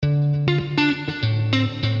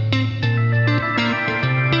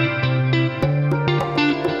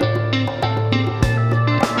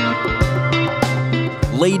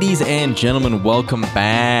Ladies and gentlemen, welcome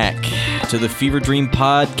back to the Fever Dream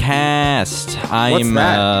Podcast. What's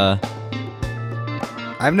that?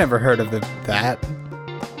 I've never heard of that.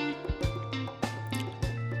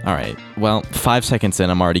 All right. Well, 5 seconds in,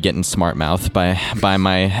 I'm already getting smart mouthed by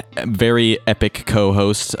my very epic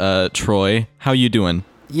co-host, Troy. How you doing?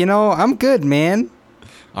 You know, I'm good, man.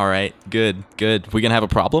 All right. Good. We gonna have a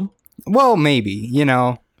problem? Well, maybe.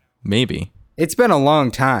 Maybe. It's been a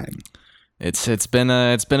long time. It's been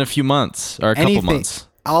a few months or a couple months.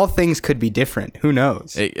 All things could be different. Who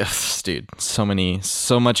knows? Dude, so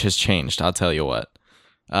much has changed. I'll tell you what.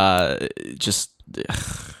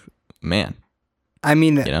 Man. I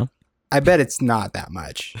mean, I bet it's not that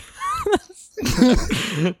much.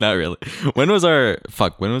 Not really. When was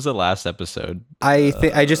the last episode?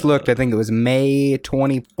 I just looked. I think it was May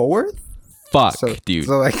 24th. Dude.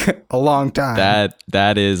 So like a long time.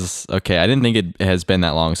 That is okay. I didn't think it has been that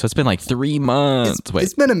long. So it's been like 3 months.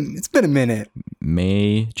 It's been a minute.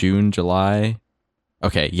 May, June, July.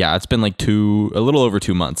 Okay, yeah, it's been like a little over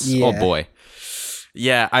 2 months. Yeah. Oh boy.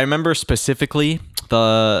 Yeah, I remember specifically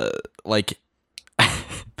the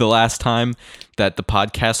last time that the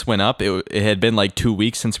podcast went up, it had been like 2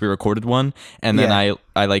 weeks since we recorded one, and then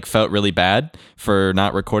I like felt really bad for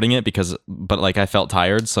not recording it but I felt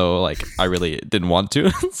tired, so like I really didn't want to.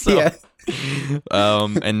 So, yeah.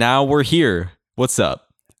 And now we're here. What's up?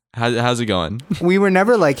 How's it going? We were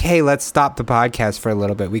never like, hey, let's stop the podcast for a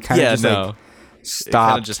little bit. We kind of like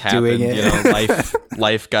stopped just doing happened. it.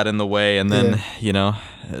 Life got in the way, and then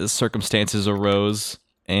circumstances arose.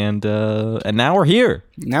 And now we're here.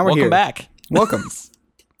 Welcome back. Welcome.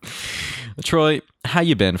 Troy, how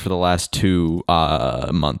you been for the last 2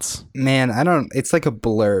 months? Man, it's like a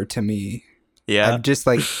blur to me. Yeah. I'm just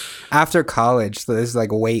like, after college, there's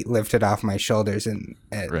like weight lifted off my shoulders and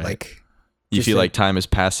right. like. You feel like time is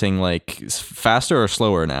passing like faster or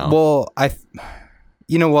slower now? Well,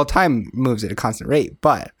 time moves at a constant rate,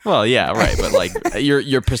 but. Well, yeah, right. But like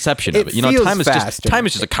your perception of it, time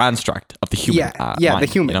is just a construct of the human. Mind, the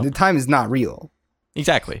human. The time is not real.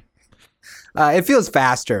 Exactly. It feels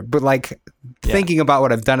faster, but like thinking about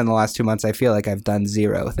what I've done in the last 2 months, I feel like I've done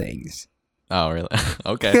 0 things. Oh, really?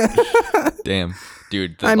 Okay. Damn,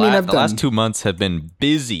 dude. The last 2 months have been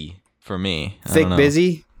busy for me. Thick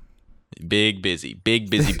busy. Big busy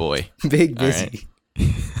boy. Big busy.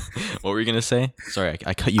 What were you gonna say? Sorry,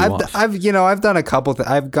 I cut you off. I've done a couple.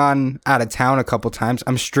 I've gone out of town a couple times.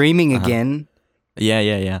 I'm streaming again.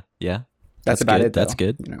 Yeah. That's about good. it. Though. That's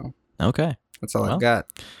good. Okay. That's all I've got.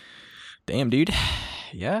 Damn, dude.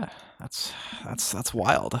 Yeah, that's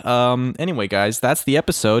wild. Anyway, guys, that's the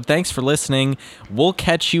episode. Thanks for listening. We'll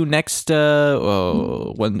catch you next.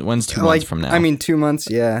 When's 2 months from now? I mean, 2 months.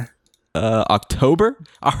 Yeah. October.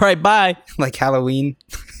 All right. Bye. Like Halloween.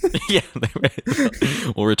 Yeah.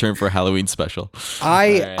 We'll return for a Halloween special.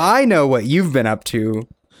 I know what you've been up to.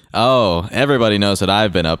 Oh, everybody knows what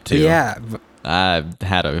I've been up to. Yeah. I've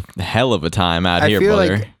had a hell of a time out here,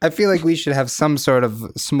 brother. I feel like we should have some sort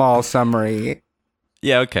of small summary.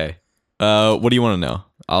 Yeah. Okay. What do you want to know?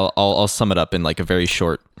 I'll sum it up in like a very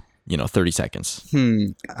short, 30 seconds.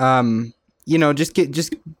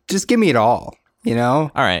 Just give me it all.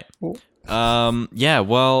 All right. Yeah.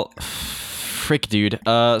 Well, frick, dude.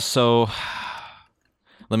 So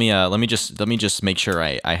let me just make sure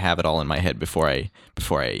I have it all in my head before I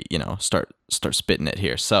start spitting it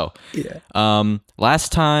here. So yeah.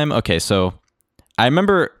 Last time. Okay. So I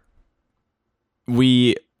remember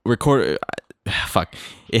we recorded. Fuck.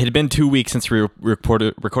 It had been 2 weeks since we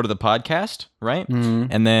recorded the podcast, right? Mm-hmm.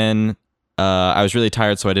 And then I was really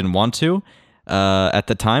tired, so I didn't want to at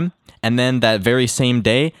the time. And then that very same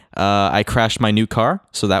day, I crashed my new car,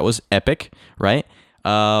 so that was epic, right?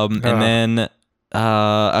 And then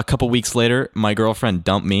a couple weeks later, my girlfriend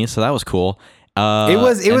dumped me, so that was cool. It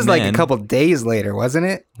was like a couple days later, wasn't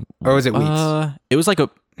it? Or was it weeks? It was like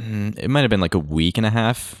it might have been like a week and a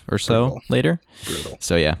half or so later. Brutal.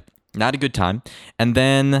 So yeah, not a good time. And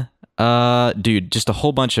then, dude, just a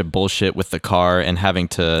whole bunch of bullshit with the car and having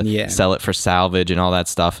to sell it for salvage and all that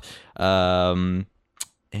stuff.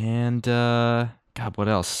 And God, what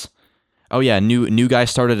else? Oh yeah, new guy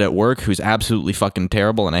started at work who's absolutely fucking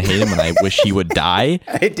terrible, and I hate him, and I wish he would die.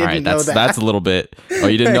 I didn't know that. That's a little bit. Oh,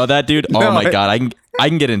 you didn't know that, dude? No, oh my God, I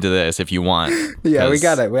can get into this if you want. Yeah, I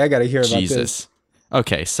gotta hear about Jesus. this.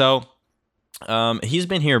 Okay, so, he's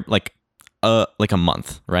been here like a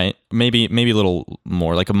month, right? Maybe a little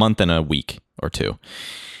more, like a month and a week or two.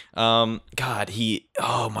 Oh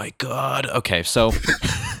my God. Okay, so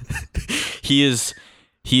he is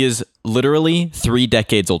literally 3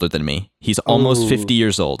 decades older than me. He's almost 50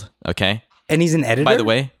 years old. Okay. And he's an editor? By the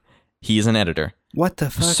way, he is an editor. What the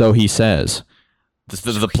fuck? So he says,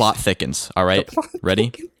 the plot thickens. All right,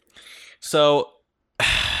 ready? So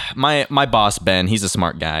my boss Ben, he's a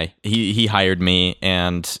smart guy. He hired me,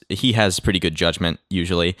 and he has pretty good judgment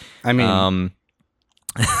usually. I mean,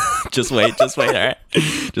 just wait. All right,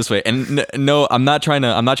 just wait. And no, I'm not trying to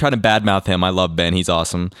badmouth him. I love Ben. He's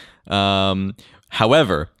awesome.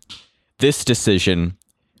 However, this decision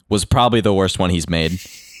was probably the worst one he's made.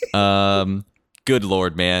 Good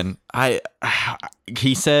Lord, man.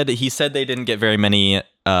 He said they didn't get very many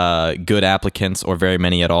good applicants or very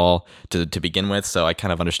many at all to begin with, so I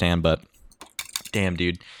kind of understand, but damn,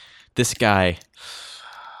 dude. This guy.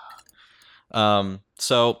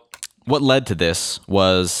 So what led to this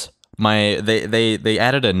was they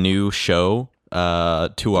added a new show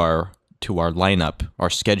to our lineup, our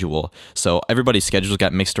schedule. So everybody's schedules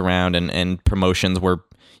got mixed around, and promotions were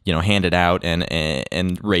handed out,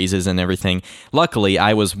 and raises and everything. Luckily,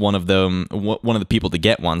 I was one of the people to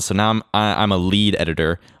get one. So now I'm a lead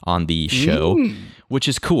editor on the show, which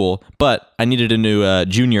is cool. But I needed a new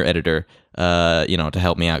junior editor, to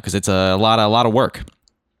help me out, because it's a lot of work.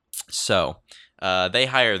 So they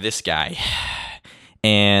hire this guy,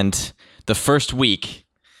 and the first week,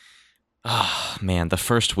 the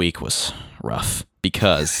first week was rough,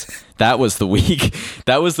 because that was the week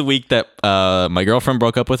that my girlfriend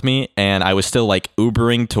broke up with me, and I was still like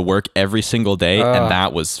Ubering to work every single day, and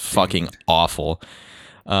that was fucking awful.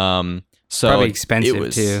 So probably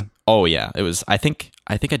expensive too. Oh yeah, it was. I think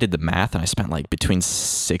I did the math, and I spent like between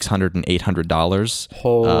 $600 and $800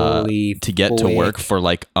 Holy to get to work for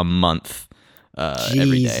like a month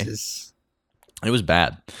every day. It was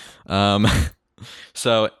bad.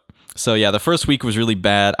 So yeah, the first week was really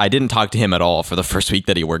bad. I didn't talk to him at all for the first week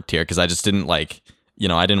that he worked here, because I just didn't I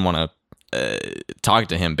didn't want to talk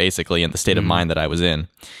to him, basically, in the state of mind that I was in.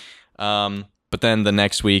 But then the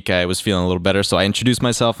next week I was feeling a little better, so I introduced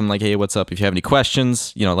myself. I'm like, hey, what's up? If you have any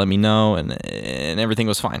questions, let me know, and everything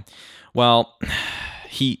was fine. Well,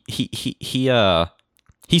 he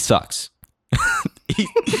sucks.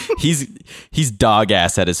 He's dog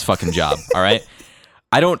ass at his fucking job. All right.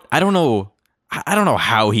 I don't know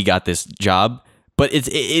how he got this job, but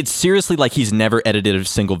it's seriously like he's never edited a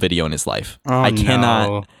single video in his life. I cannot.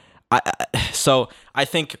 No. So I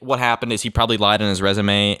think what happened is he probably lied on his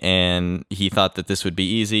resume, and he thought that this would be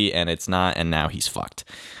easy, and it's not, and now he's fucked.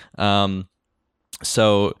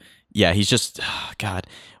 So yeah, he's just, God,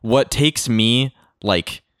 what takes me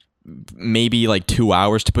like maybe like 2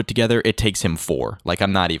 hours to put together, it takes him 4. Like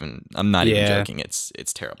I'm not even joking. It's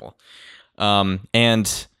terrible.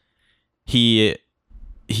 And he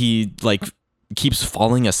like keeps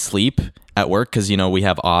falling asleep at work, because we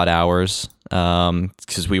have odd hours,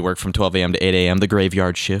 because we work from 12 a.m. to 8 a.m., the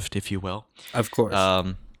graveyard shift, if you will. Of course.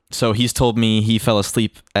 So he's told me he fell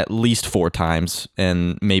asleep at least 4 times,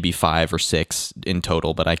 and maybe 5 or 6 in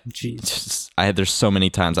total, but there's so many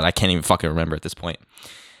times that I can't even fucking remember at this point.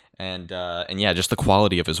 And yeah, just the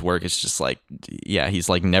quality of his work is just like, yeah, he's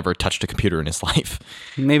like never touched a computer in his life.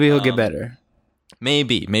 Maybe he'll get better.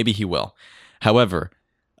 Maybe he will. However,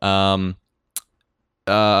 a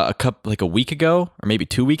week ago, or maybe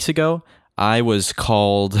 2 weeks ago, I was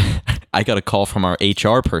called. I got a call from our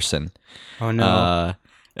HR person. Oh no.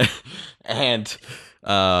 And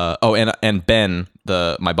Ben,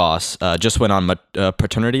 my boss, just went on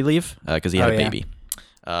paternity leave because he had a baby.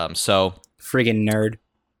 So friggin' nerd.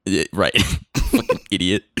 Right. Fucking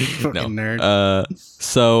idiot. No. Nerd.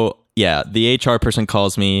 So yeah, the HR person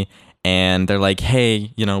calls me, and they're like,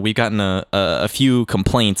 hey, we've gotten a few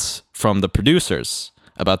complaints from the producers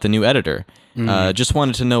about the new editor. Just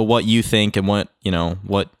wanted to know what you think, and what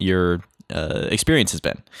your experience has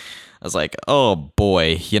been. I was like, oh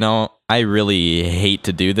boy, I really hate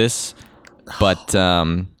to do this, but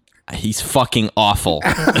he's fucking awful.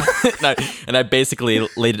 and I basically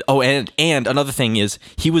laid it. Oh, and another thing is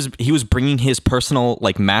he was bringing his personal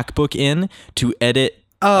like MacBook in to edit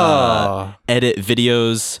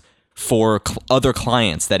videos for other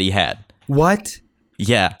clients that he had. What?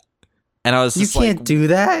 Yeah. And I was just you can't do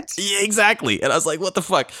that? Yeah, exactly. And I was like, what the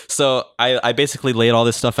fuck? So I basically laid all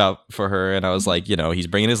this stuff out for her, and I was like, he's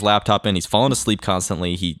bringing his laptop in. He's falling asleep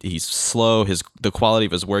constantly. He's slow. The quality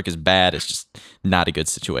of his work is bad. It's just not a good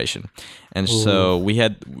situation. And so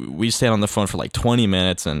we stayed on the phone for like 20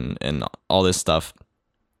 minutes and all this stuff.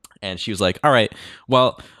 And she was like, all right,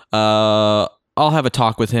 well, I'll have a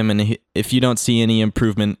talk with him. And if you don't see any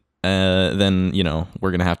improvement, then,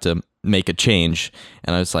 we're going to have to make a change.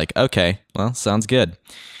 And I was like, okay, well, sounds good.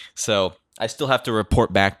 So I still have to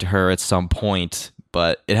report back to her at some point,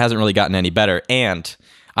 but it hasn't really gotten any better. And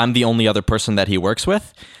I'm the only other person that he works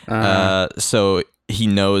with. So he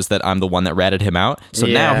knows that I'm the one that ratted him out. So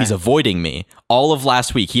now Yeah. he's avoiding me. All of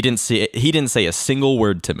last week, he didn't say a single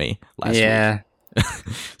word to me last week.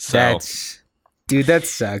 So that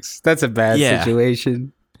sucks. That's a bad Yeah.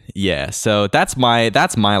 situation. yeah, so that's my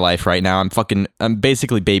life right now. I'm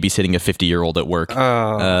basically babysitting a 50-year-old at work.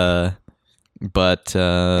 Oh, But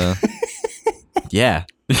yeah.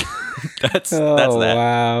 that's that.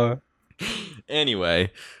 Wow.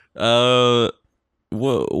 Anyway,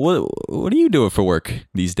 what are you doing for work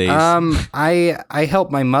these days? I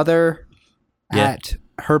help my mother Yeah. at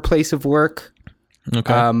her place of work.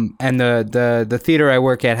 Okay. And the theater I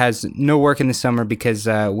work at has no work in the summer because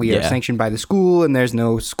we are Yeah. sanctioned by the school and there's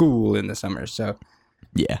no school in the summer. So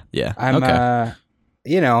yeah. I'm Okay.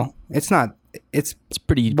 it's It's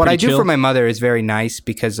pretty. what I do chill. for my mother is very nice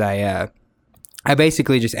because I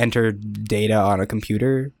basically just enter data on a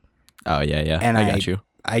computer Oh yeah. and I got you.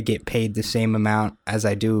 I get paid the same amount as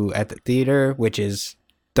I do at the theater, which is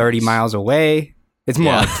 30 miles away. It's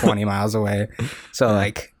more Yeah. like 20 miles away. So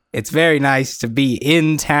like it's very nice to be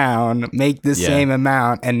in town, make the Yeah. same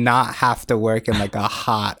amount and not have to work in like a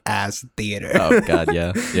hot ass theater. Oh god,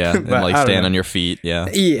 yeah, and But like I don't stand know. on your feet. Yeah,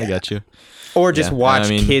 Yeah. I got you. Or just Yeah, watch I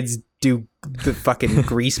mean- kids do the fucking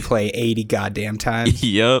grease play 80 goddamn times.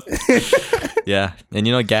 Yep. Yeah,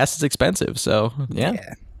 and gas is expensive, so yeah.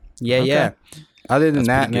 Yeah. Okay. Yeah. Other than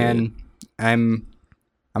That's that, pretty man,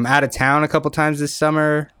 I'm out of town a couple times this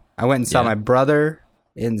summer. I went and saw Yeah. my brother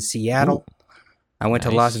in Seattle. I went to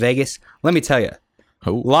Nice. Las Vegas. Let me tell you,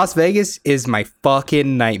 Oh, Las Vegas is my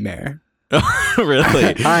fucking nightmare.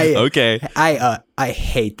 really? Okay. I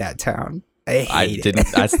hate that town. I I hate didn't.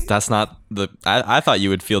 it. That's not the. I thought you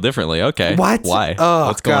would feel differently. Okay. What? Why? Oh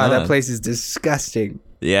What's going god, on? that place is disgusting.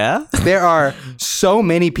 Yeah. There are so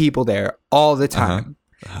many people there all the time.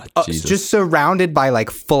 Oh, Jesus. Just surrounded by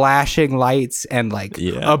like flashing lights and like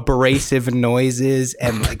Yeah. abrasive noises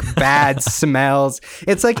and like bad smells.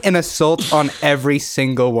 It's like an assault on every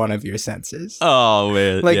single one of your senses. Oh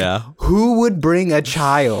man. Like, yeah. who would bring a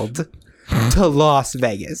child to Las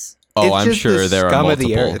Vegas? Oh, It's I'm just sure the there are scum of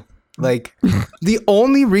the multiple. earth. Like, the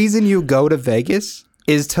only reason you go to Vegas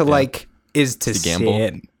is to To gamble?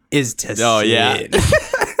 sin. Is to Oh, sin. yeah.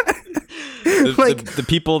 Like- the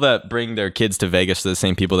people that bring their kids to Vegas are the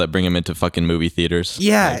same people that bring them into fucking movie theaters.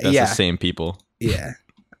 Yeah, Like, that's yeah. the same people. Yeah.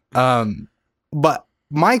 But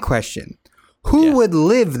my question, who Yeah. would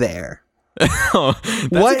live there? Oh, that's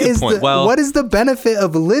What a good is point. the what is the benefit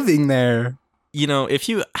of living there?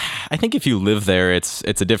 I think if you live there, it's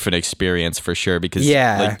a different experience for sure because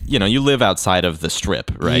Yeah. you live outside of the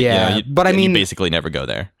strip, right? Yeah, but I you mean- basically never go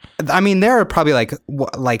there. I mean, there are probably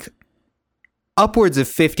like upwards of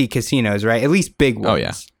 50 casinos, right? At least big ones. Oh,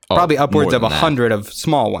 yeah. Oh, Probably upwards more of than that. 100 of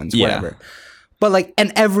small ones, Yeah. whatever. But like,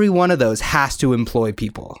 and every one of those has to employ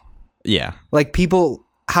people. Yeah. Like, people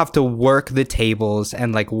have to work the tables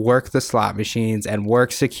and like work the slot machines and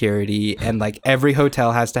work security, and like every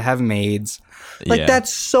hotel has to have maids. Like, Yeah.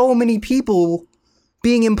 that's so many people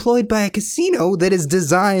being employed by a casino that is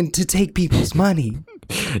designed to take people's money.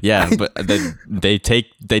 Yeah, but they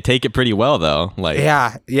take it pretty well though. Like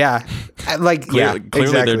Yeah. Like, clearly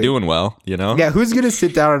exactly. they're doing well, Yeah, who's gonna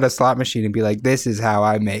sit down at a slot machine and be like, "This is how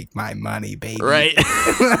I make my money, baby"? Right.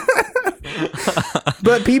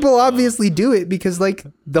 But people obviously do it because like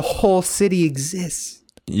the whole city exists.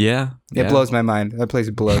 Yeah. It blows my mind. That place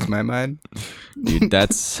blows my mind. Dude,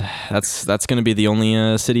 that's gonna be the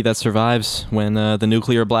only city that survives when the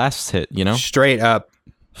nuclear blasts hit. Straight up.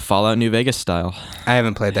 Fallout New Vegas style. I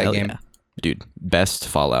haven't played that Hell game. yeah. Dude. Best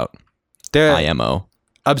Fallout. The IMO.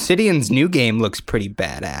 Obsidian's new game looks pretty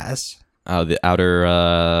badass. Oh, the Outer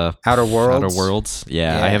Worlds. Outer Worlds.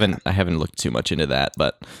 Yeah, Yeah. I haven't looked too much into that,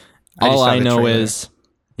 but I just all saw I the know trailer.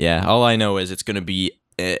 is it's gonna be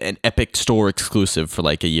an Epic Store exclusive for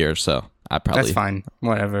like a year or so. I probably That's fine.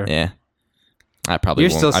 Whatever. Yeah. I probably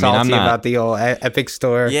You're won't. still I mean, salty I'm not, about the old Epic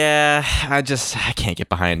Store. Yeah, I can't get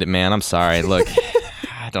behind it, man. I'm sorry. Look,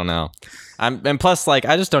 I don't know. And plus, like,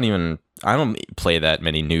 I don't play that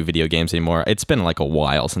many new video games anymore. It's been like a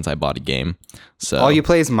while since I bought a game. So All you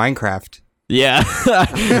play is Minecraft. yeah,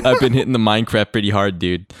 I've been hitting the Minecraft pretty hard,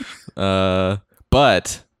 dude.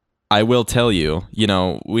 But I will tell you,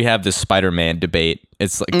 we have this Spider-Man debate.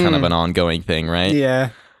 It's like kind of an ongoing thing, right? Yeah.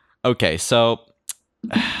 Okay, so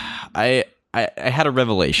I had a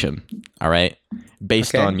revelation, all right,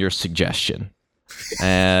 based Okay. on your suggestion.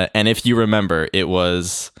 And if you remember, it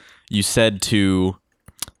was you said to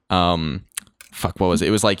what was it?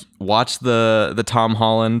 It was like watch the Tom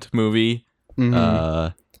Holland movie and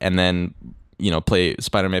then play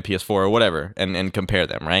Spider-Man PS4 or whatever and compare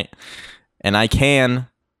them, right? And I can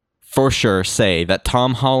for sure say that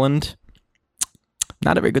Tom Holland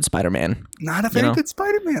not a very good Spider-Man. Not a very good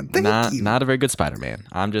Spider-Man. Thank you. Not a very good Spider-Man.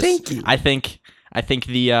 I'm just. Thank you. I think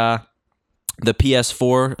the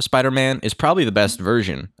PS4 Spider-Man is probably the best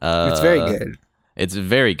version. It's very good. It's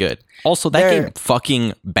very good. Also, that game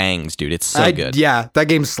fucking bangs, dude. It's so good. Yeah, that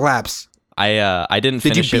game slaps. I didn't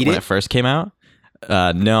finish it when it first came out.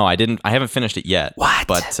 No, I didn't. I haven't finished it yet. What?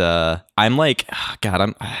 But I'm like,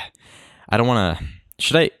 God, I don't want to.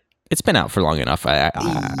 Should I? It's been out for long enough.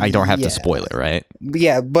 I don't have to spoil it, right?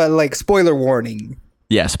 Yeah, but like spoiler warning.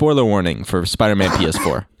 Yeah, spoiler warning for Spider-Man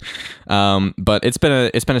PS4. But it's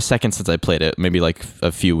been a second since I played it, maybe like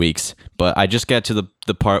a few weeks. But I just got to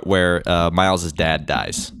the part where Miles' dad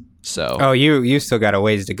dies. So. Oh, you still got a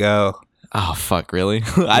ways to go. Oh fuck! Really?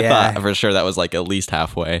 I thought for sure that was like at least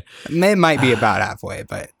halfway. It might be about halfway,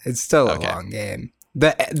 but it's still a long game.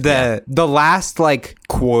 The last like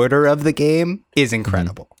quarter of the game is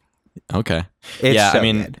incredible. Okay. It's so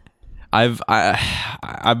good.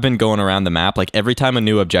 I've been going around the map like every time a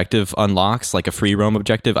new objective unlocks, like a free roam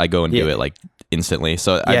objective, I go and do it like instantly.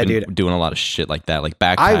 So I've been doing a lot of shit like that, like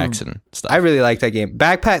backpacks and stuff. I really like that game.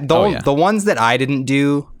 Backpack. The ones that I didn't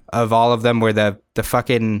do of all of them were the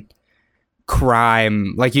fucking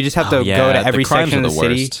crime. Like you just have to go to every section of the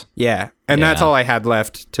city. Worst. Yeah. And that's all I had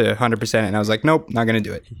left to 100%. And I was like, nope, not going to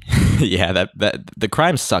do it. Yeah, that the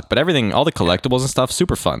crimes suck, but everything, all the collectibles and stuff,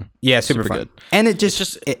 super fun. Yeah, super fun. Good. And it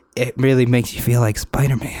it really makes you feel like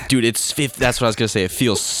Spider-Man. Dude, that's what I was going to say. It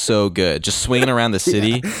feels so good. Just swinging around the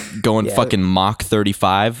city, going fucking Mach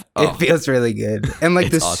 35. Oh. It feels really good. And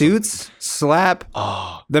like the suits slap.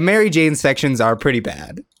 Oh. The Mary Jane sections are pretty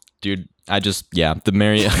bad. Dude, the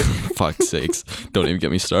Mary, fuck's sakes, don't even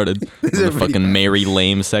get me started. The fucking Mary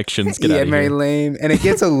Lame sections, get out of Mary here. Lame, and it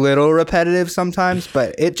gets a little repetitive sometimes,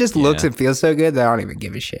 but it just looks and feels so good that I don't even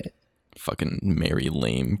give a shit. Fucking Mary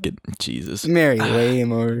Lame, Jesus. Mary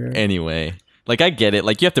Lame over here. Anyway, like I get it,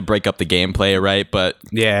 like you have to break up the gameplay, right? But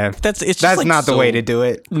that's like not the way to do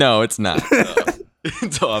it. No, it's not. No.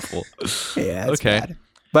 It's awful. Yeah, it's bad.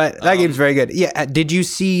 But that game's very good. Yeah, did you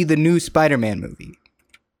see the new Spider-Man movie?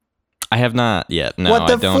 I have not yet. No, what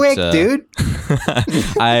the flick, dude?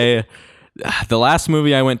 The last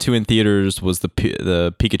movie I went to in theaters was the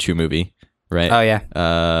Pikachu movie, right? Oh yeah.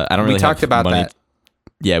 I don't really. We talked about money. That.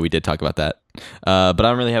 Yeah, we did talk about that. But I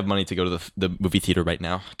don't really have money to go to the movie theater right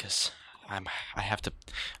now because I have to,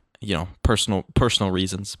 personal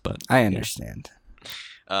reasons. But I understand.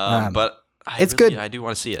 But it's good. I do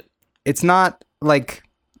want to see it. It's not like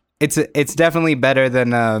it's definitely better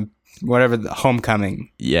than whatever the Homecoming.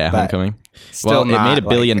 Yeah, Homecoming. Well, it made $1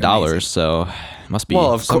 billion, so it must be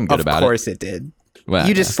something good about it. Of course it did. Well,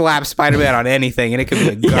 you just slap Spider-Man on anything, and it could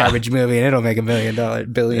be a garbage movie, and it'll make $1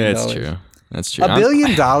 billion. That's true. That's true. $1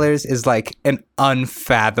 billion is like an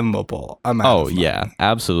unfathomable amount. Oh of money. Yeah,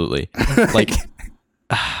 absolutely. Like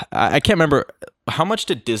I can't remember how much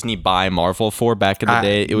did Disney buy Marvel for back in the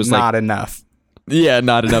day. It was not enough. Yeah,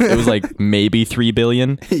 not enough. It was like maybe $3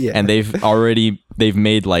 billion, and they've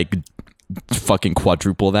made like fucking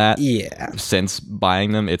quadruple that. Yeah, since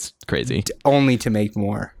buying them, it's crazy. Only to make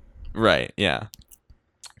more. Right. Yeah.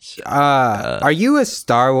 Are you a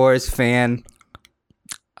Star Wars fan?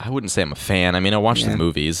 I wouldn't say I'm a fan. I mean, I watch the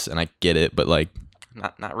movies and I get it, but like,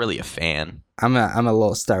 not really a fan. I'm a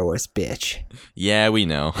little Star Wars bitch. Yeah, we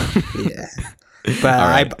know. Yeah,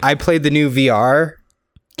 but I played the new VR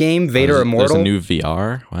game, Vader Immortal. There's a new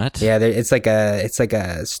VR. What? Yeah, it's like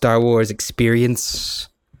a Star Wars experience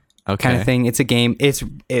kind of thing. It's a game. It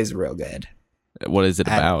is real good. What is it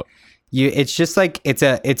about? It's just like it's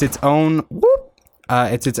its own.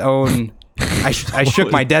 It's its own. I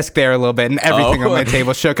shook my desk there a little bit, and everything on my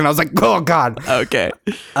table shook, and I was like, "Oh God!" Okay.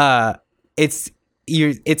 It's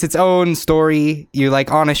its own story. You're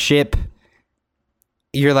like on a ship.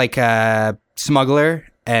 You're like a smuggler,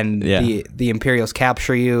 and the Imperials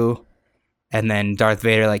capture you, and then Darth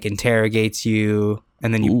Vader like interrogates you,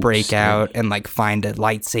 and then you break out and like find a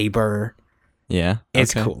lightsaber. Yeah,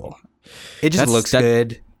 it's cool. It just looks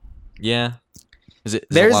good. Yeah. Is it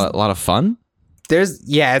a lot of fun?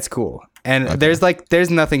 It's cool. And there's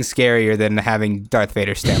nothing scarier than having Darth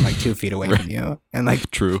Vader stand like 2 feet away from you and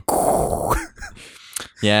like true.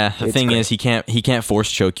 Yeah, the thing is he can't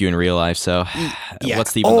force choke you in real life, so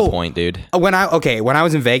what's even the point, dude? When I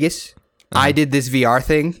was in Vegas, I did this VR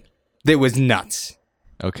thing that was nuts.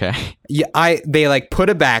 Okay. Yeah, they like put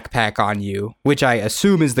a backpack on you, which I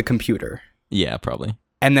assume is the computer. Yeah, probably.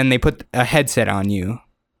 And then they put a headset on you.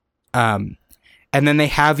 And then they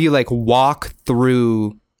have you like walk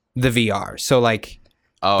through the VR. So like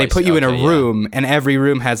they put you in a room, and every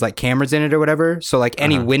room has like cameras in it or whatever. So like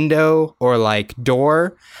any window or like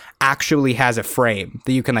door, actually has a frame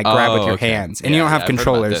that you can like grab with your hands, and you don't have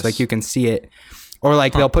controllers. Like you can see it, or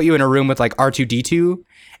like they'll put you in a room with like R2-D2,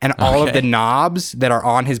 and all of the knobs that are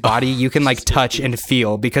on his body you can like touch and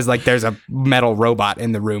feel because like there's a metal robot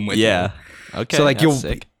in the room with you. Okay. So like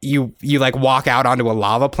you like walk out onto a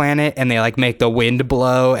lava planet and they like make the wind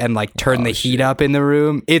blow and like turn the heat up in the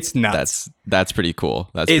room. It's nuts. That's pretty cool.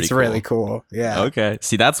 It's really cool. Yeah. Okay.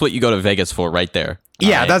 See, that's what you go to Vegas for right there.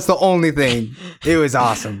 Yeah, that's the only thing. It was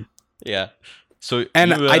awesome. Yeah. So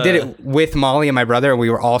I did it with Molly and my brother, and we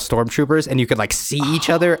were all stormtroopers, and you could like see each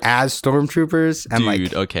other as stormtroopers. And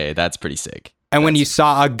dude, okay, that's pretty sick. And when you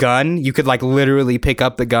saw a gun, you could like literally pick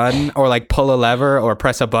up the gun or like pull a lever or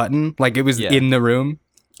press a button. Like it was in the room.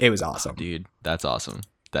 It was awesome. Dude, that's awesome.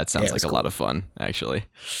 That sounds like a lot of fun, actually.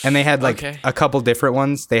 And they had like a couple different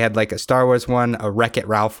ones. They had like a Star Wars one, a Wreck-It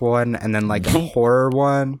Ralph one, and then like a horror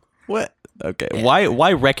one. What? Okay. Yeah.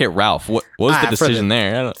 Why Wreck-It Ralph? What was the decision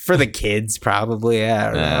there? For the kids, probably. Yeah,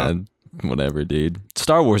 I don't know. Whatever, dude.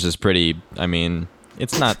 Star Wars is pretty, I mean,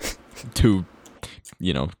 it's not too,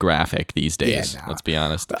 graphic these days. Yeah, no. Let's be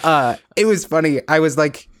honest. It was funny. I was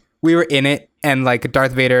like, we were in it, and like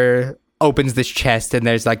Darth Vader opens this chest, and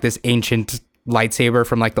there's like this ancient lightsaber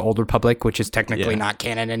from like the Old Republic, which is technically not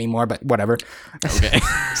canon anymore, but whatever. Okay.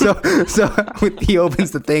 so he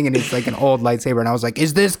opens the thing, and it's like an old lightsaber, and I was like,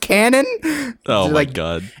 "Is this canon?" Oh my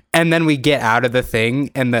god! And then we get out of the thing,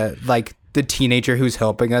 and the teenager who's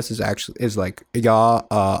helping us is like, "Yeah,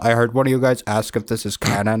 I heard one of you guys ask if this is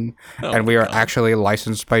canon, and we are actually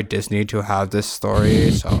licensed by Disney to have this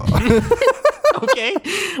story." So. Okay.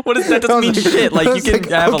 What is that? Doesn't mean shit. Like you can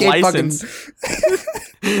have a license.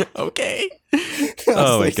 Okay.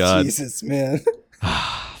 Oh my god. Jesus, man.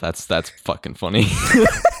 That's fucking funny.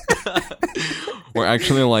 We're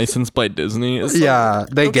actually licensed by Disney. So, yeah,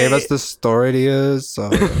 they gave us the story to use. So.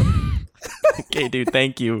 Okay, dude.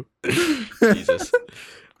 Thank you. Jesus.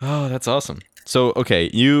 Oh, that's awesome. So, okay,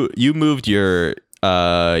 you moved your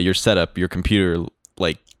setup, your computer,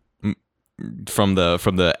 like from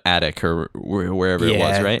the attic or wherever it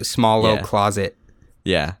was, right? Small little closet.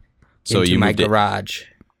 Yeah. So into you my moved garage.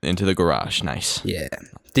 Into the garage. Nice. Yeah.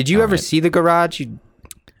 Did you ever see the garage?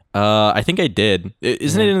 I think I did.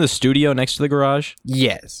 Isn't it in the studio next to the garage?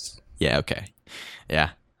 Yes. Yeah. Okay. Yeah.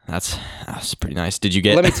 That's pretty nice. Did you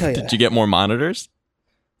get? Let me tell you. Did you get more monitors?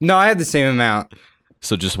 No, I had the same amount.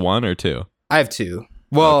 So just one or two? I have two.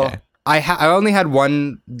 Well, okay. I only had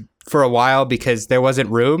one for a while because there wasn't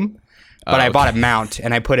room, but I bought a mount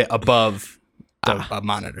and I put it above the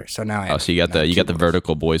monitor. So now I have so you got the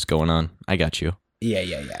vertical boys going on. I got you.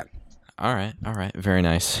 Yeah. All right. Very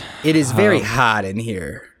nice. It is very hot in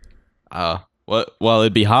here. Well,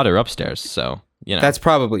 it'd be hotter upstairs, so That's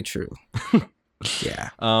probably true. Yeah.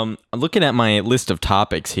 I'm looking at my list of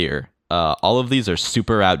topics here. All of these are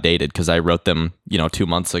super outdated because I wrote them, 2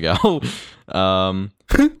 months ago.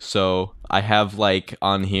 So I have like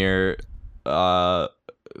on here, some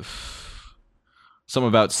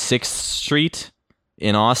about 6th Street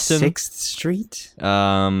in Austin. 6th Street?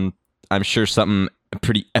 I'm sure something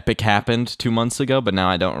pretty epic happened 2 months ago, but now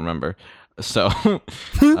I don't remember. So,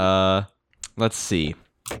 let's see.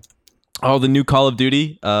 Oh, the new Call of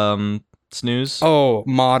Duty, snooze. Oh,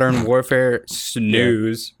 Modern Warfare,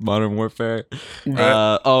 snooze. Yeah, Modern Warfare.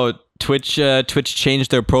 Twitch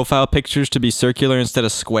changed their profile pictures to be circular instead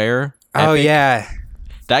of square. Oh, epic. Yeah.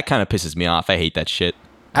 That kind of pisses me off. I hate that shit.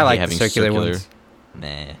 I like having the circular ones.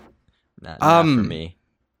 Nah, not for me.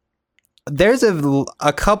 There's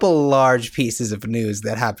a couple large pieces of news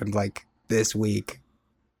that happened like this week.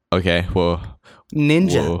 Okay, whoa.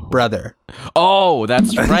 Ninja, brother. Oh,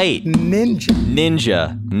 that's right. Ninja,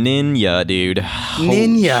 dude.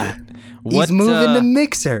 Ninja. He's moving to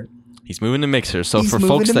Mixer. He's moving to Mixer. So for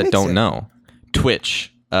folks that don't know,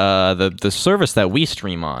 Twitch, the service that we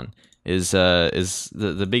stream on is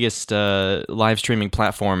the biggest live streaming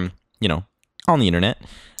platform, on the internet.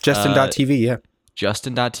 Justin.tv, yeah.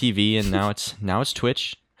 Justin.tv, and now it's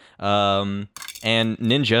Twitch. And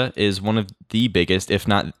Ninja is one of the biggest, if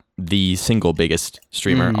not the single biggest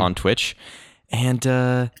streamer on Twitch. And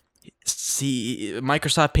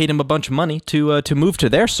Microsoft paid him a bunch of money to move to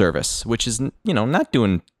their service, which is not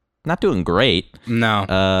doing great. No.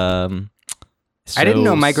 I didn't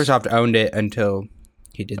know Microsoft owned it until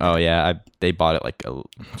he did that. Oh yeah, they bought it like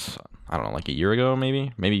like a year ago,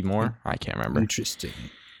 maybe more. I can't remember. Interesting.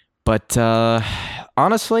 But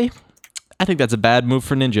honestly, I think that's a bad move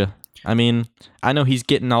for Ninja. I mean, I know he's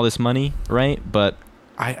getting all this money, right? But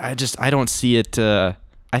I don't see it.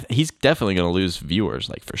 He's definitely going to lose viewers,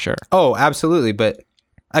 like for sure. Oh, absolutely. But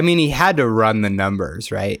I mean, he had to run the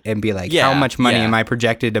numbers, right? And be like, how much money am I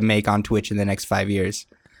projected to make on Twitch in the next 5 years?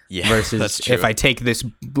 Yeah, versus that's true. if I take this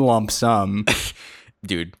lump sum.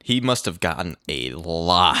 Dude, he must have gotten a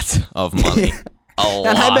lot of money.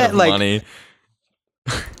 And I bet, money.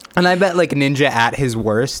 And I bet like Ninja at his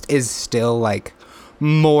worst is still like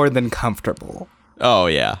more than comfortable. Oh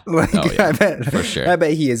yeah. Like, oh yeah. I bet for sure. I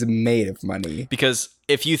bet he is made of money. Because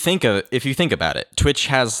if you think about it, Twitch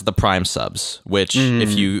has the Prime subs, which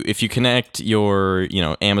if you connect your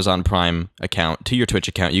Amazon Prime account to your Twitch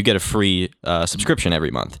account, you get a free subscription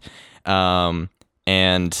every month.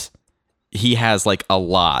 And he has like a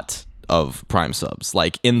lot of Prime subs,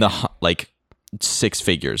 like in the like 6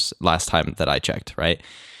 figures last time that I checked, right?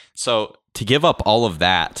 So to give up all of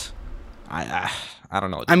that, I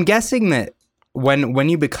don't know. I'm guessing that when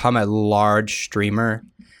you become a large streamer,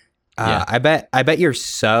 I bet your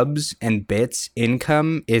subs and bits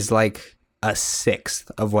income is like a sixth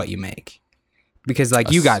of what you make, because like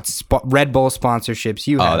you got Red Bull sponsorships,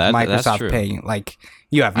 you have Microsoft paying, like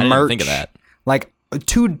you have merch. I didn't think of that. Like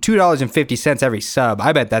 $2.50 every sub.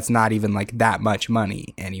 I bet that's not even like that much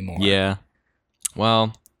money anymore. Yeah.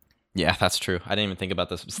 Well, yeah, that's true. I didn't even think about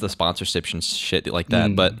the sponsorship and shit like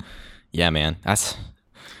that. But yeah, man, that's.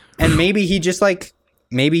 And maybe he just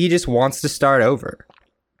wants to start over.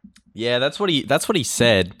 Yeah, that's what he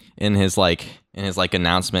said in his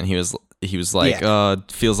announcement. He was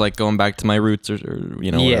like, feels like going back to my roots or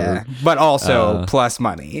yeah, whatever. But also plus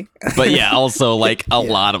money. But yeah, also like a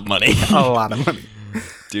lot of money. A lot of money.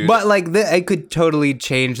 Dude. But like it could totally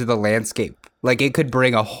change the landscape. Like it could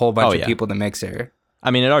bring a whole bunch of people to Mixer.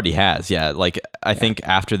 I mean, it already has. Yeah, like I think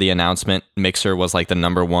after the announcement, Mixer was like the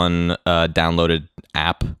number 1 downloaded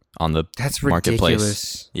app on the marketplace.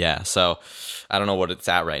 Ridiculous. Yeah, so I don't know what it's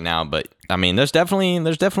at right now, but I mean, there's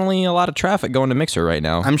definitely a lot of traffic going to Mixer right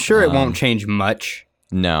now. I'm sure it won't change much.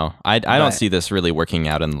 No, I don't see this really working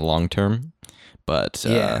out in the long term. But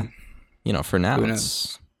for now,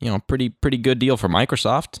 it's pretty good deal for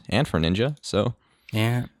Microsoft and for Ninja. So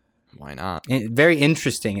yeah, why not? Very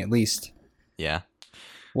interesting, at least. Yeah.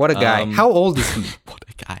 What a guy. How old is he? What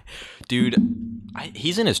a guy. Dude,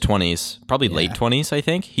 he's in his 20s, probably late 20s, I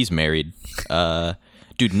think. He's married.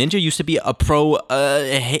 Dude, Ninja used to be a pro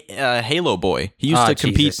Halo boy. He used to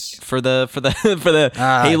compete for the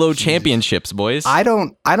Halo championships, boys. I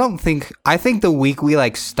think the week we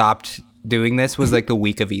like stopped doing this was like the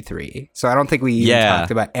week of E3. So I don't think we even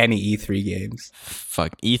talked about any E3 games.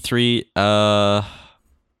 Fuck E3. Oh,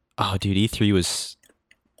 dude, E3 was.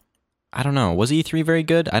 I don't know. Was E3 very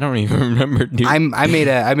good? I don't even remember. Dude. I made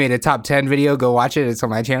a top 10 video. Go watch it. It's on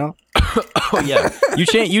my channel. Oh yeah,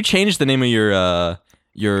 you changed the name of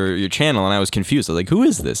your channel, and I was confused. I was like, who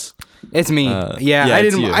is this? It's me. I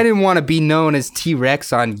didn't want to be known as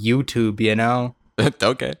T-Rex on YouTube. You know.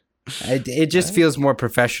 Okay. It just feels more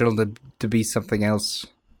professional to be something else.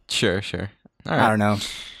 Sure. All right. I don't know.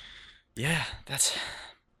 Yeah, that's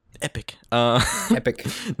epic. Epic.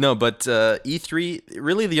 No, but E3,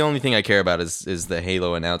 really the only thing I care about is the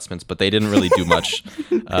Halo announcements, but they didn't really do much.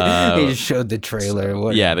 They just showed the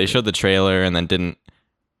trailer. Yeah, they showed the trailer and then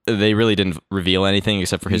they really didn't reveal anything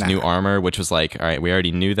except for his new armor, which was like, all right, we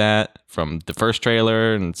already knew that from the first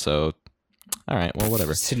trailer, and so, all right, well,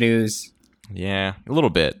 whatever. Snooze. Yeah, a little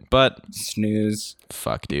bit, but... Snooze.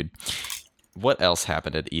 Fuck, dude. What else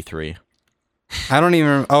happened at E3? I don't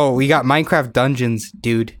even... Oh, we got Minecraft Dungeons,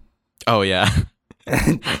 dude. Oh, yeah.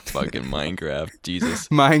 Fucking Minecraft. Jesus.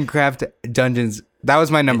 Minecraft Dungeons. That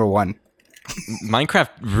was my number 1. Minecraft,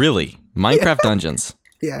 really? Minecraft Dungeons?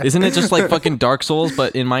 Yeah. Isn't it just like fucking Dark Souls,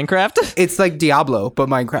 but in Minecraft? It's like Diablo, but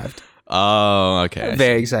Minecraft. Oh, okay. I'm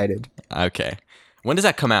very excited. Okay. When does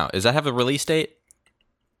that come out? Does that have a release date?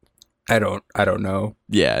 I don't know.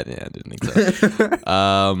 Yeah, I didn't think so.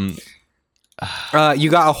 You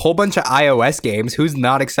got a whole bunch of iOS games. Who's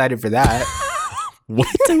not excited for that? What?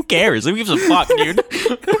 Who cares? Who gives a fuck, dude?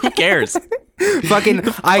 Who cares? Fucking,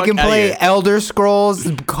 I can play Elder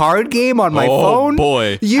Scrolls card game on my phone. Oh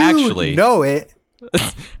boy, you know it.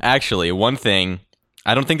 Actually, one thing,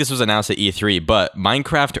 I don't think this was announced at E3, but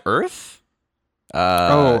Minecraft Earth.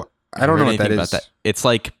 I don't know what that is. It's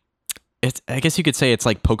like, I guess you could say it's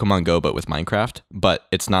like Pokemon Go, but with Minecraft. But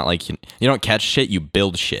it's not like you don't catch shit, you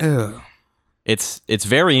build shit. Ugh. It's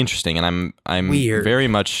very interesting, and I'm Weird. very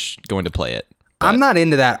much going to play it. But I'm not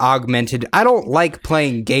into that augmented. I don't like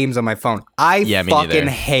playing games on my phone. I fucking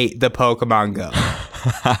hate the Pokemon Go.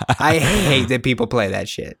 I hate that people play that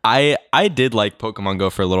shit. I did like Pokemon Go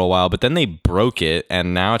for a little while, but then they broke it,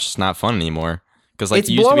 and now it's just not fun anymore. Because like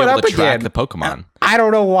you used to be able to track the Pokemon. I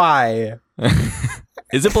don't know why.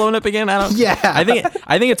 Is it blowing up again? I don't. Yeah.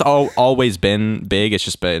 I think it's always been big. It's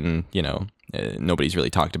just been nobody's really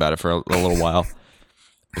talked about it for a little while.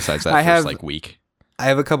 Besides that first like week. I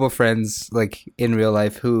have a couple friends like in real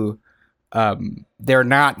life who they're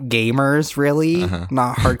not gamers really,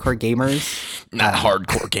 not hardcore gamers. Not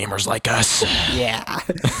hardcore gamers like us. Yeah.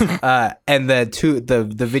 And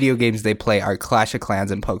the video games they play are Clash of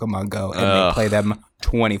Clans and Pokemon Go, and they play them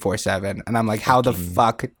 24/7. And I'm like, how the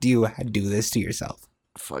fuck do you do this to yourself?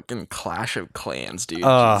 Fucking Clash of Clans, dude.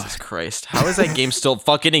 Jesus Christ. How does that game still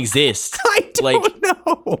fucking exist? I don't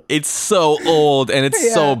know. It's so old and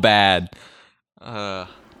it's so bad.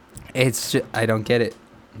 It's just, I don't get it.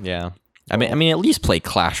 Yeah. I mean, at least play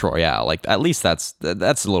Clash Royale. Like, at least that's a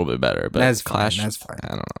little bit better. But that's Clash, fine. That's fine.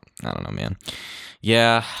 I don't know, man.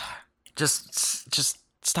 Yeah, just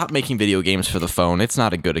stop making video games for the phone. It's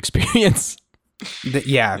not a good experience.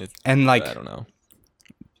 And like, I don't know.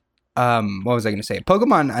 What was I gonna say?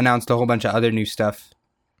 Pokemon announced a whole bunch of other new stuff,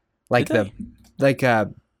 like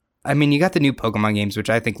I mean, you got the new Pokemon games, which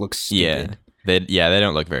I think looks stupid. They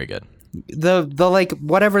don't look very good. The like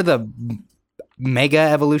whatever the Mega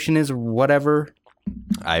Evolution is, or whatever.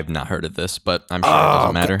 I've not heard of this, but I'm sure it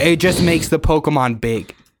doesn't matter. It just makes the Pokemon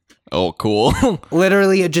big. Oh, cool.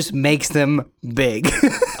 Literally, it just makes them big.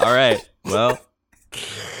 All right. Well,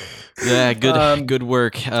 yeah, good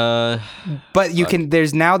work. But you can.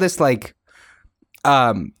 There's now this like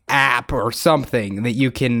app or something that you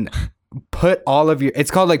can put all of your. It's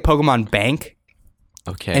called like Pokemon Bank.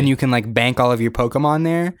 Okay. And you can like bank all of your Pokemon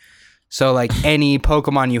there. So like any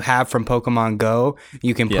Pokemon you have from Pokemon Go,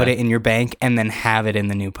 you can put it in your bank and then have it in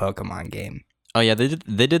the new Pokemon game. Oh yeah, they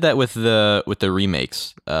did that with the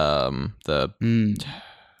remakes. I can't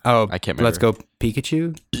remember. Let's Go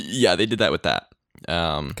Pikachu? Yeah, they did that with that.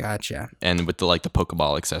 Gotcha. And with the like the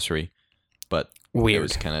Pokeball accessory. But weird. It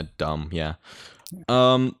was kind of dumb, yeah. I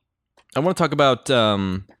want to talk about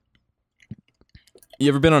you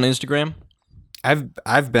ever been on Instagram?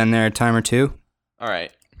 I've been there a time or two. All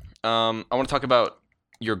right. I want to talk about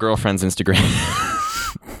your girlfriend's Instagram.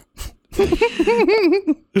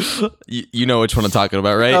 you know which one I'm talking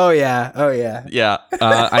about, right? Oh yeah. Yeah.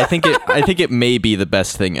 I think it may be the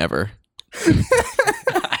best thing ever.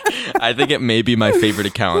 I think it may be my favorite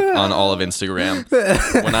account on all of Instagram.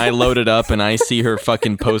 When I load it up and I see her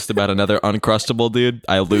fucking post about another Uncrustable dude,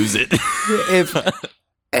 I lose it.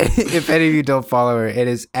 If any of you don't follow her, it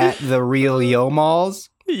is at The Real Yomalls.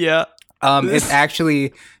 Yeah. It's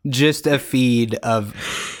actually just a feed of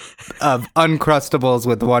Uncrustables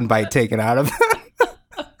with one bite taken out of them.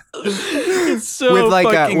 It's so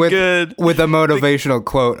fucking good. With a motivational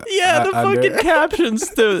quote. Yeah, the fucking captions,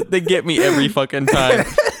 they get me every fucking time.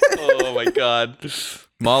 Oh my god.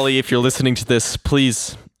 Molly, if you're listening to this,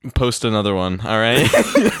 please post another one, all right?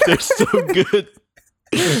 They're so good.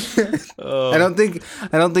 I don't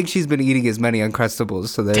think she's been eating as many Uncrustables,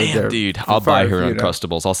 so they're dude. I'll buy her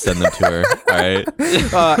Uncrustables. I'll send them to her. All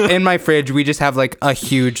right. In my fridge, we just have like a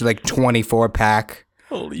huge like 24 pack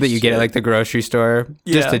that you get at like the grocery store.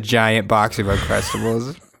 Yeah. Just a giant box of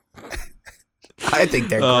Uncrustables. I think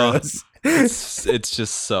they're gross. It's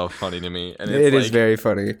just so funny to me, and it is very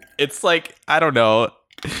funny. It's like, I don't know.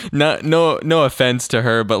 No offense to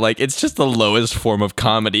her, but like it's just the lowest form of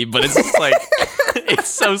comedy. But it's just like. It's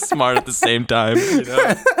so smart at the same time, you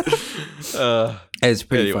know? It's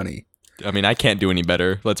pretty funny. I mean, I can't do any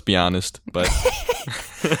better, let's be honest, but...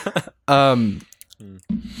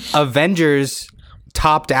 Avengers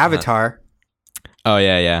topped Avatar. Oh,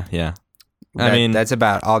 yeah. I mean... That's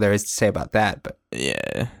about all there is to say about that, but...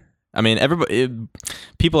 Yeah. I mean,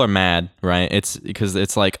 people are mad, right? It's because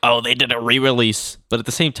it's like, oh, they did a re-release. But at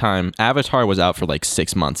the same time, Avatar was out for like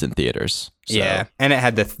 6 months in theaters. So. Yeah, and it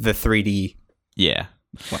had the 3D... Yeah.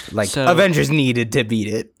 Like, Avengers needed to beat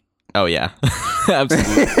it. Oh, yeah.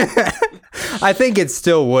 Absolutely. I think it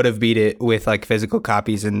still would have beat it with, like, physical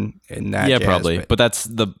copies and that. Yeah, probably. But that's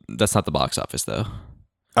not the box office, though.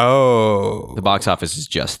 Oh. The box office is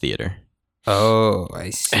just theater. Oh,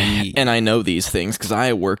 I see. And I know these things because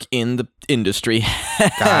I work in the industry.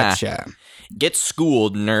 Gotcha. Get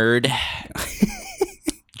schooled, nerd.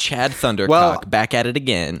 Chad Thundercock, back at it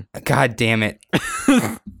again. God damn it.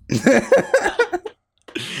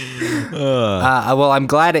 Well, I'm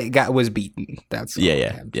glad it was beaten. That's all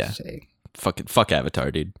I have to say. Fuck Avatar,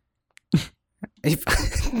 dude. I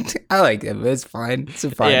like it. It's fine. It's a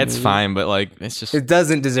fine. Yeah, it's fine, but like, it's just. It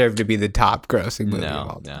doesn't deserve to be the top grossing movie of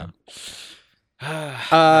all time.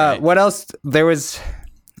 Right. What else? There was.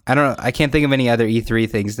 I don't know. I can't think of any other E3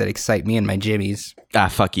 things that excite me and my jimmies.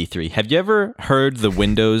 Fuck E3. Have you ever heard the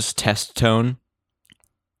Windows test tone?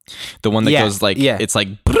 The one that goes like, it's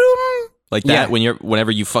like, broom, like that whenever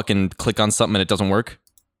you fucking click on something and it doesn't work?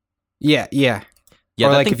 Yeah. Or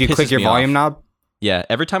like if you click your volume knob? Yeah,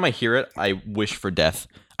 every time I hear it, I wish for death.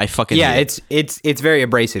 I fucking yeah. hate It's very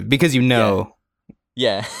abrasive because you know.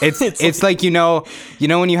 Yeah. It's like you know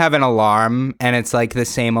when you have an alarm and it's like the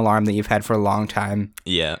same alarm that you've had for a long time.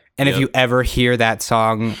 Yeah. And if you ever hear that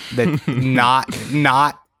song that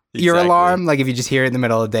not your alarm, like if you just hear it in the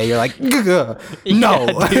middle of the day, you're like, no.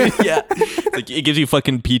 Yeah, dude, yeah. Like it gives you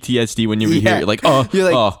fucking PTSD when you hear it. Like, fuck,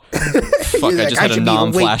 I just had a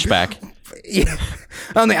flashback. Yeah.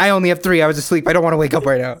 I only have 3 hours of sleep. I don't want to wake up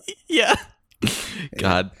right now. Yeah.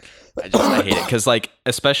 God. I hate it because, like,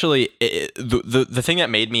 especially the thing that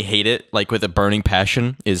made me hate it, like, with a burning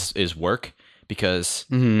passion is work, because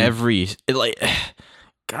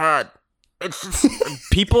God, it's just,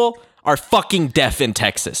 people are fucking deaf in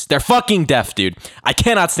Texas. They're fucking deaf, dude. I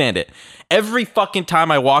cannot stand it. Every fucking time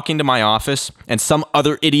I walk into my office and some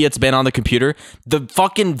other idiot's been on the computer, the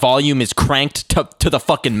fucking volume is cranked to the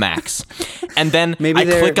fucking max. And then I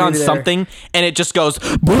click on something and it just goes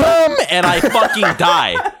boom, and I fucking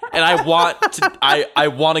die. And I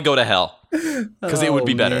want to go to hell because it would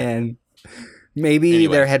be better. Man. Maybe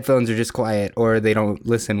their headphones are just quiet, or they don't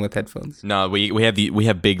listen with headphones. No, we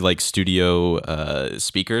have big like studio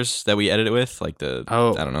speakers that we edit it with, like I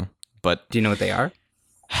don't know. But do you know what they are?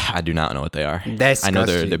 I do not know what they are. That's I know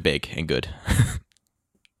they're big and good.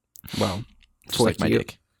 Well, just like my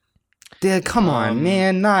dick. Dude, come on,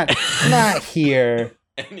 man, not here.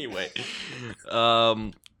 Anyway,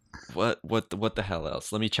 what the hell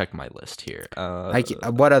else? Let me check my list here.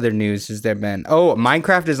 What other news has there been? Oh,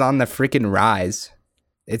 Minecraft is on the freaking rise.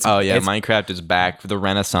 Minecraft is back. The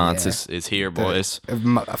Renaissance is here, boys.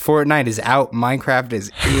 Fortnite is out. Minecraft is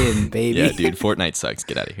in, baby. Yeah, dude, Fortnite sucks.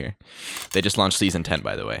 Get out of here. They just launched season 10,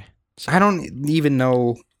 by the way. So. I don't even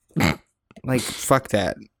know. Like, fuck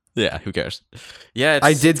that. Yeah, who cares? Yeah,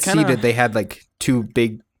 I did see that they had like 2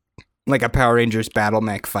 big, like a Power Rangers battle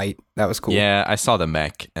mech fight. That was cool. Yeah, I saw the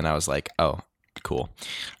mech and I was like, oh, cool.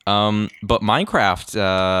 But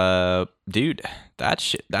Minecraft, dude,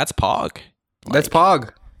 that's Pog. That's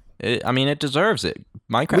Pog. It deserves it.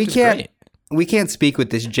 Minecraft is great. We can't speak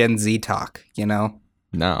with this Gen Z talk, you know?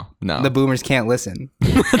 No. The boomers can't listen.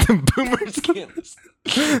 The boomers can't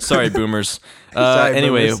listen. Sorry, boomers.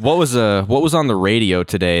 Anyway, boomers. What was on the radio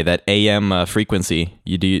today? That AM frequency.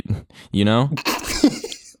 You know?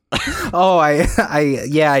 Oh,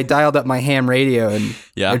 I dialed up my ham radio, and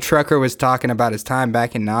the trucker was talking about his time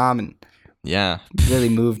back in Nam, and really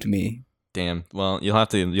moved me. Damn. Well, you'll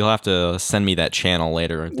have to send me that channel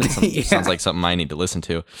later. Sounds like something I need to listen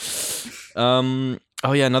to.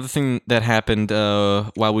 Oh yeah, another thing that happened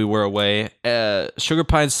while we were away, Sugar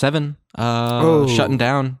Pine 7 shutting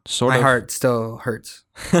down. Sort of. My heart still hurts.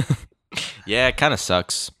 Yeah, it kind of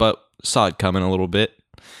sucks, but saw it coming a little bit.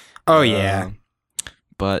 Oh yeah.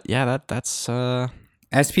 But yeah, that's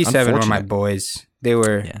SP7 were my boys. They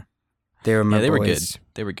were my boys.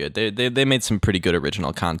 They were good. They made some pretty good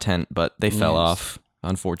original content, but they fell off,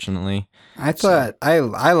 unfortunately. I thought I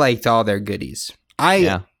liked all their goodies.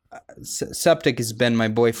 Septic has been my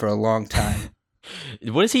boy for a long time.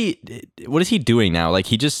 What is he doing now? Like,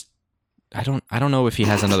 he just I don't know if he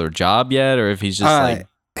has another job yet, or if he's just like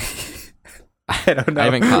I don't know. I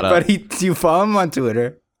haven't caught up. But do you follow him on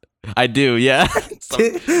Twitter? I do, yeah.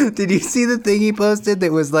 Did you see the thing he posted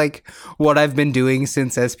that was like what I've been doing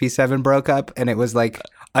since SP7 broke up? And it was like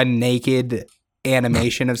a naked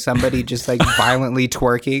animation of somebody just like violently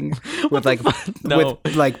twerking with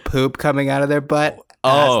like poop coming out of their butt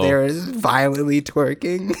as they're violently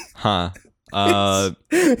twerking. Huh.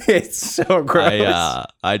 It's so gross.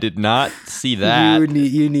 I did not see that.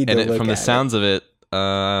 You need to look from the at sounds of it,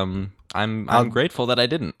 I'm grateful that I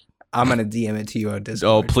didn't. I'm gonna DM it to you on Discord.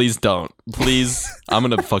 Oh, please don't. Please. I'm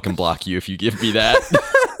gonna fucking block you if you give me that.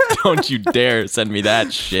 Don't you dare send me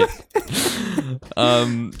that shit.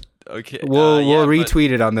 Okay. We'll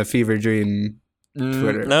retweet it on the Fever Dream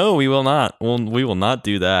Twitter. No, we will not. We will not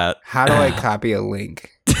do that. How do I copy a link?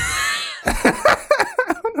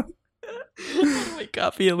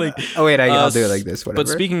 Copy a link. Oh wait, I'll do it like this. Whatever. But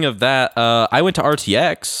speaking of that, I went to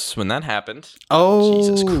RTX when that happened. Oh,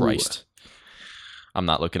 Jesus Christ! I'm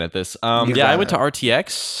not looking at this. I went to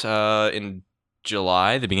RTX in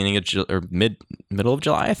July, the beginning of or middle of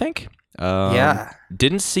July, I think.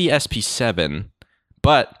 Didn't see SP7,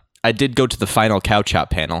 but I did go to the final Cow Chop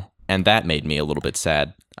panel, and that made me a little bit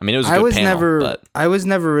sad. I mean, it was a good panel. I was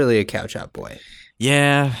never really a Cow Chop boy.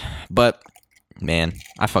 Yeah, but man,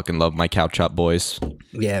 I fucking love my Cow Chop boys.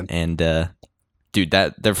 Yeah. And dude,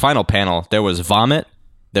 their final panel, there was vomit,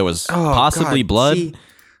 there was possibly blood. See,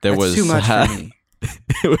 there was too much for me.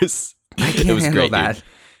 It was I can't handle great, that. Dude.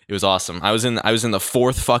 It was awesome. I was in the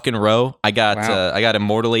fourth fucking row. I got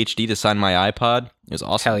Immortal HD to sign my iPod. It was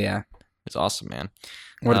awesome. Hell yeah. It's awesome, man.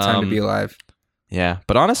 What a time to be alive. Yeah,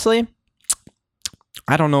 but honestly,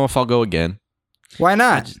 I don't know if I'll go again. Why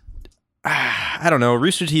not? I don't know.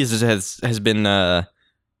 Rooster Teeth has been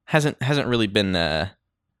hasn't really been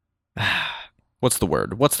what's the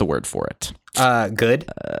word for it?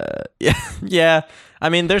 Good. Yeah. I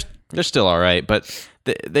mean, they're still all right, but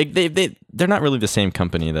they're not really the same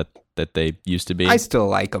company that they used to be. I still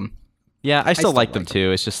like them. Yeah, I still like them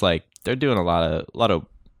too. It's just like they're doing a lot of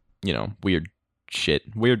weird shit,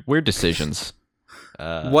 weird decisions.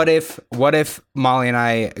 What if Molly and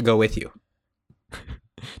I go with you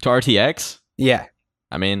to RTX? Yeah.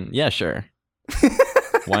 I mean, yeah, sure.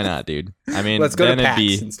 Why not, dude? I mean, let's go to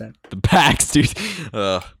PAX instead. The PAX, dude.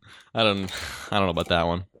 I don't know about that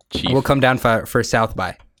one. Chief. We'll come down for South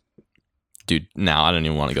by. Dude, now I don't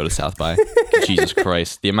even want to go to South by. Jesus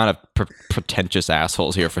Christ, the amount of pretentious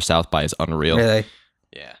assholes here for South by is unreal. Really?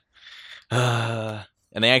 Yeah.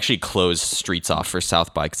 And they actually close streets off for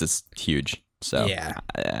South by because it's huge. So yeah,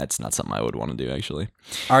 it's not something I would want to do, actually.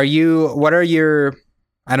 What are your,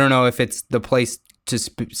 I don't know if it's the place to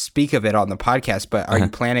speak of it on the podcast, but are you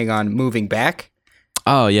planning on moving back?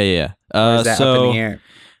 Oh, yeah. Or is that up in the air?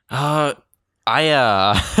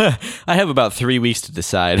 I have about 3 weeks to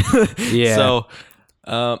decide. Yeah. So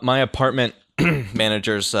my apartment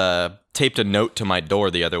managers taped a note to my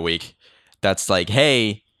door the other week that's like,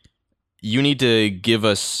 hey, you need to give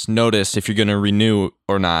us notice if you're going to renew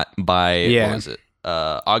or not by, what was it?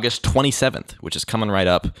 August 27th, which is coming right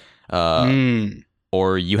up.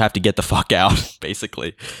 Or you have to get the fuck out,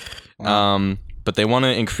 basically. Wow. But they want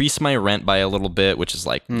to increase my rent by a little bit, which is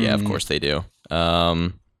like, yeah, of course they do.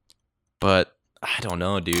 But I don't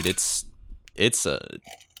know, dude. It's a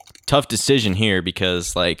tough decision here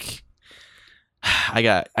because like I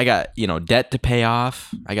got debt to pay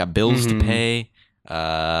off. I got bills to pay.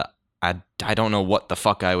 I don't know what the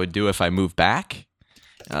fuck I would do if I moved back.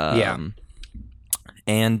 And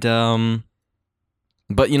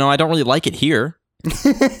but I don't really like it here.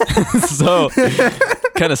 So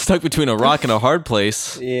kind of stuck between a rock and a hard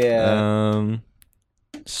place. Yeah.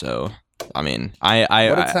 So I mean, what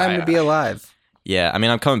a time to be alive. Yeah, I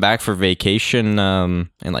mean, I'm coming back for vacation in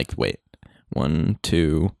like 1,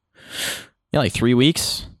 2, like 3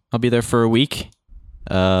 weeks. I'll be there for a week.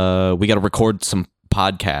 We got to record some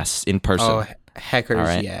podcasts in person. Oh, heckers,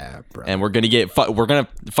 right? Yeah, bro. And we're gonna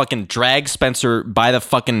fucking drag Spencer by the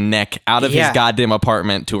fucking neck out of his goddamn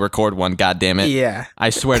apartment to record one. God damn it! Yeah,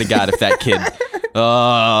 I swear to God, if that kid,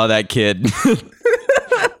 that kid,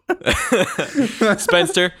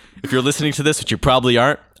 Spencer, if you're listening to this, which you probably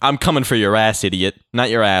aren't, I'm coming for your ass, idiot. Not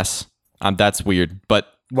your ass. That's weird, but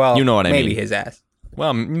you know what I mean. Maybe his ass.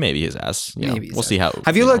 Well, maybe his ass. We'll see how.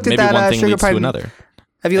 Have you looked at that? Maybe one thing Sugar leads Pie? to another.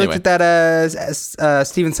 Have you looked at that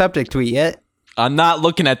Steven Septic tweet yet? I'm not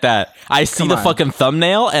looking at that. I see the fucking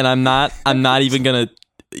thumbnail, and I'm not even gonna.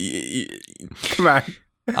 Come on.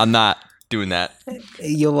 I'm not doing that.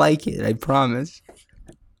 You'll like it, I promise.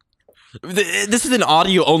 This is an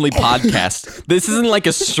audio only podcast. This isn't like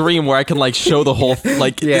a stream where I can like show the whole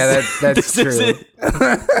Yeah, that's true.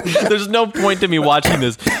 There's no point to me watching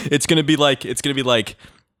this. It's gonna be like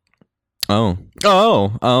oh,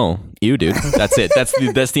 you dude. That's it.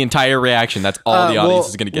 That's the entire reaction. That's all the audience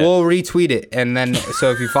is gonna get. We'll retweet it, and then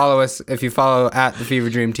so if you follow at the Fever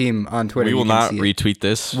Dream Team on Twitter, we will not retweet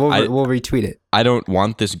this. We'll retweet it. I don't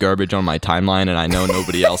want this garbage on my timeline, and I know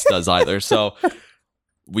nobody else does either. So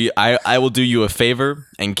I will do you a favor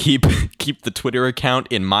and keep the Twitter account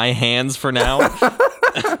in my hands for now,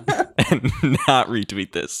 and not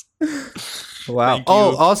retweet this. Wow.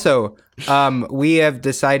 Also, we have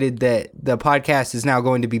decided that the podcast is now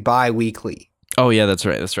going to be bi-weekly. Oh, yeah, that's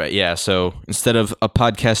right. Yeah, so instead of a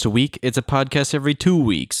podcast a week, it's a podcast every 2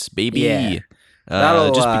 weeks, baby. Yeah.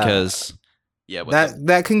 Just because... Yeah,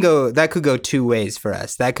 that could go two ways for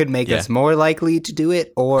us. That could make us more likely to do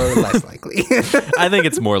it or less likely. I think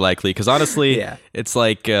it's more likely because honestly, it's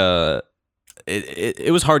like...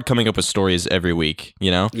 It was hard coming up with stories every week,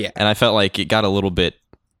 Yeah. And I felt like it got a little bit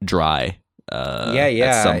dry.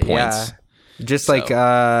 At some points. Yeah. Just like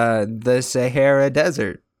the Sahara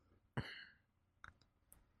Desert.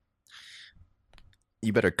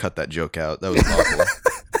 You better cut that joke out. That was awful.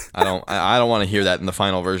 I don't want to hear that in the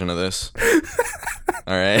final version of this.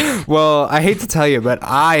 All right. Well, I hate to tell you, but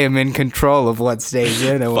I am in control of what stays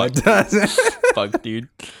in and what doesn't. Fuck, dude.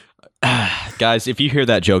 Guys, if you hear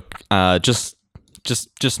that joke, just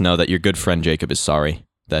know that your good friend Jacob is sorry.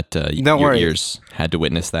 That your ears had to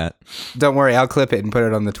witness that. Don't worry, I'll clip it and put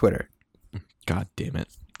it on the Twitter. God damn it.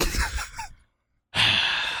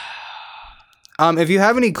 If you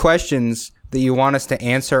have any questions that you want us to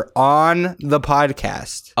answer on the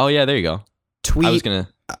podcast, Oh yeah, there you go.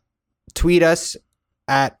 tweet us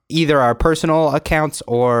at either our personal accounts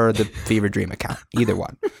or the Fever Dream account. Either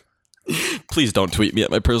one. Please don't tweet me at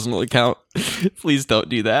my personal account. Please don't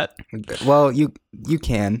do that. Well, you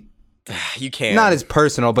can. You can. Not as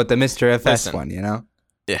personal, but the Mr. FS Listen. one, you know?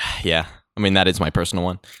 Yeah. I mean, that is my personal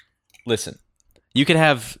one. Listen, you could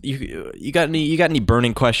have you got any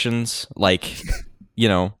burning questions like, you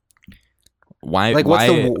know, why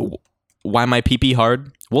my pee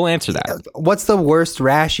hard? We'll answer that. What's the worst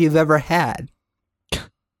rash you've ever had?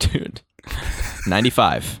 Dude.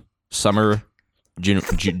 95. Summer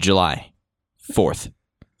July 4th.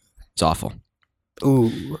 It's awful.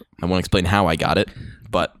 Ooh. I won't explain how I got it,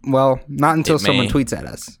 but well, not until someone tweets at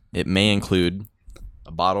us. It may include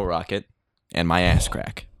a bottle rocket and my ass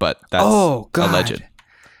crack, but that's alleged.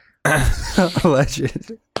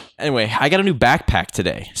 Alleged. Anyway, I got a new backpack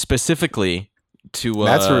today, specifically to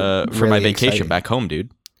for my vacation exciting. back home,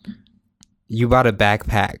 dude. You bought a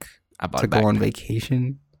backpack to go on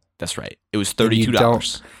vacation? That's right. It was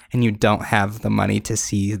 $32. And you don't have the money to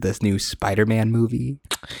see this new Spider-Man movie?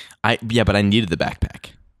 But I needed the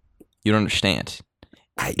backpack. You don't understand.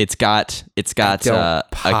 It's got a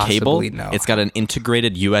cable. Know. It's got an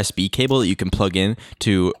integrated USB cable that you can plug in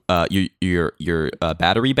to your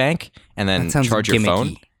battery bank and then charge your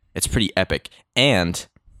phone. It's pretty epic, and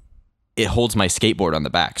it holds my skateboard on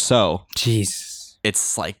the back. So Jesus,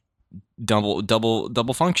 it's like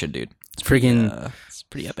double function, dude. It's freaking. It's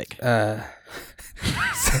pretty epic.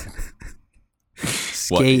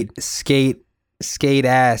 Skate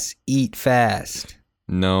ass, eat fast.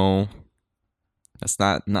 No. That's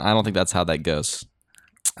not. No, I don't think that's how that goes.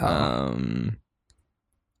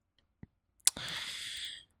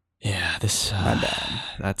 Yeah, this. My bad.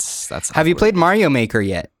 That's. Have you played Mario Maker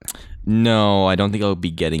yet? No, I don't think I'll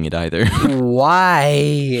be getting it either.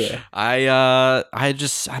 Why?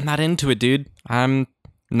 I'm not into it, dude. I'm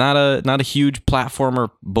not a huge platformer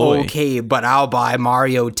boy. Okay, but I'll buy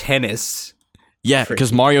Mario Tennis. Yeah,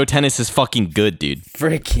 because Mario Tennis is fucking good, dude.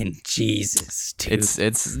 Freaking Jesus, dude.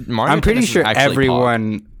 It's Mario. I'm pretty Tennis sure is actually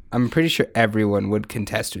everyone. I'm pretty sure everyone would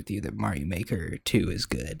contest with you that Mario Maker 2 is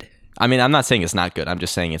good. I mean, I'm not saying it's not good. I'm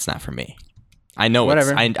just saying it's not for me. I know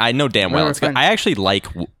Whatever. I know damn well Whatever, it's good. fine. I actually like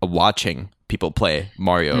watching people play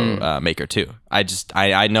Mario Maker 2.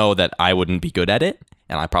 I know that I wouldn't be good at it,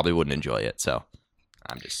 and I probably wouldn't enjoy it. So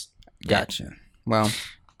I'm just Gotcha. Well,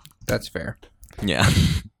 that's fair. Yeah.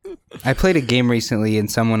 I played a game recently, and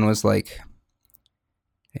someone was like,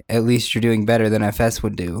 "At least you're doing better than FS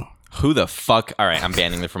would do." Who the fuck? All right, I'm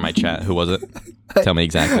banning it from my chat. Who was it? Tell me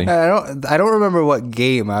exactly. I don't remember what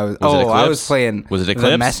game I was. Was it Eclipse? I was playing. Was it Eclipse?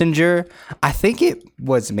 The Messenger? I think it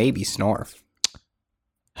was maybe Snorf.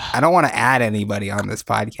 I don't want to add anybody on this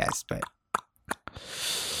podcast, but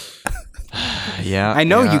yeah, I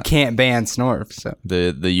know you can't ban Snorf. So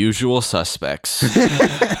the usual suspects.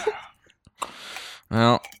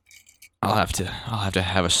 Well, I'll have to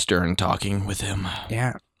have a stern talking with him.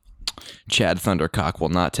 Yeah. Chad Thundercock will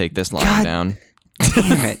not take this lying down.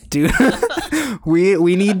 Damn it, dude.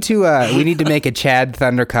 we need to make a Chad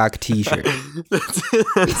Thundercock t-shirt.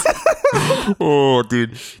 Oh,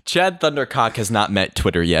 dude. Chad Thundercock has not met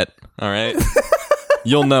Twitter yet. All right.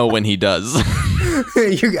 You'll know when he does. Are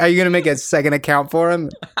you gonna make a second account for him?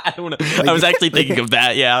 I don't know. I was actually thinking of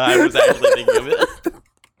that. Yeah, I was actually thinking of it.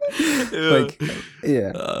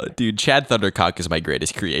 Dude, Chad Thundercock is my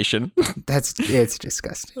greatest creation. It's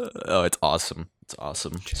disgusting. Oh, it's awesome. It's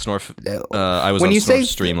awesome. Snorf. I was when on you Snorf's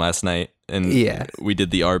stream last night, and we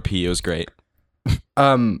did the RP. It was great.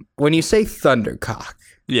 When you say Thundercock,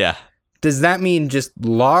 yeah, does that mean just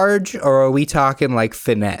large, or are we talking like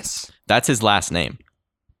finesse? That's his last name.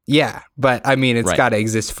 Yeah, but I mean, it's got to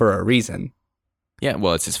exist for a reason. Yeah,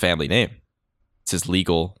 well, it's his family name. It's his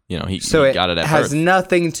legal, he got it at birth. Has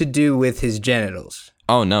nothing to do with his genitals.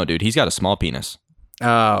 Oh, no, dude. He's got a small penis.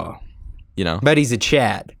 Oh. But he's a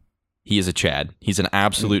Chad. He is a Chad. He's an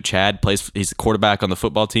absolute Chad. He's a quarterback on the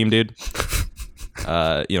football team, dude.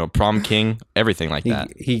 Prom king, everything like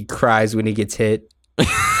that. He cries when he gets hit.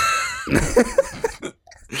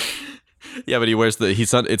 Yeah, but he wears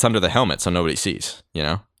it's under the helmet, so nobody sees,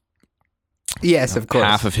 Yes, of course.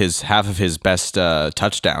 Half of his best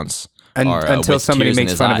touchdowns until somebody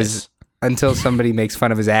makes fun eyes. of his until somebody makes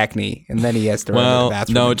fun of his acne, and then he has to run to the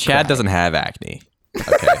bathroom. No, Chad doesn't have acne.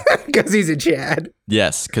 Okay, because he's a Chad.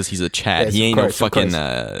 Yes, because he's a Chad. Yes, he ain't course, no fucking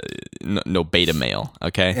no beta male.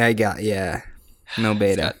 Okay, no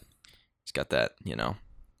beta. He's got that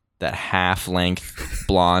that half length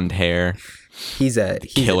blonde hair. He's a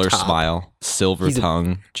killer smile, silver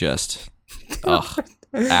tongue. Ugh,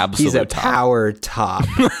 absolute He's a top. power top.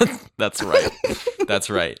 That's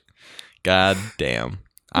right. God damn.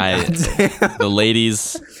 The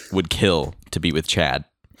ladies would kill to be with Chad.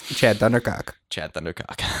 Chad Thundercock.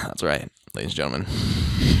 That's right, ladies and gentlemen.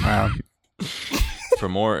 Wow. For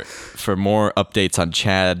more updates on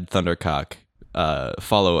Chad Thundercock,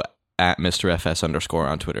 follow at MrFS_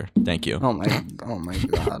 on Twitter. Thank you. Oh my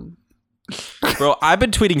god. Bro, I've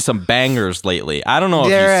been tweeting some bangers lately. I don't know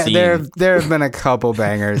if you've seen. There have been a couple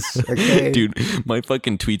bangers. Okay? Dude, my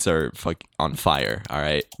fucking tweets are on fire. All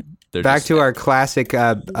right. Back to our classic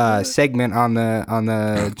segment on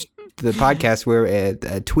the podcast where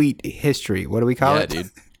tweet history. What do we call it? Yeah,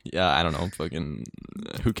 dude. Yeah, I don't know. Fucking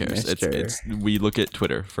who cares? It's we look at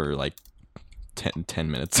Twitter for like 10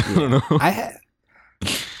 minutes. I don't know.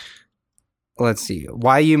 Let's see.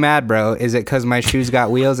 Why are you mad, bro? Is it because my shoes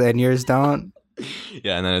got wheels and yours don't?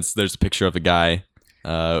 Yeah, and then there's a picture of a guy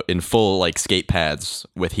in full like skate pads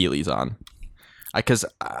with Heelys on.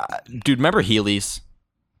 Dude, remember Heelys?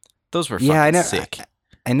 Those were fucking sick.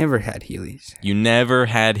 I never had Heelys. You never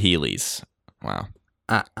had Heelys. Wow.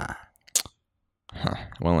 Huh.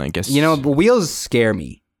 Well, I guess the wheels scare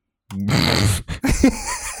me.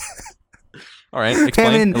 All right,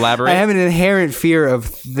 explain. Elaborate. I have an inherent fear of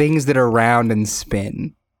things that are round and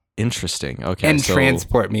spin. Interesting. Okay. And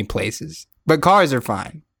transport me places. But cars are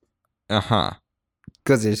fine. Uh-huh.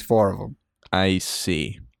 Because there's 4 of them. I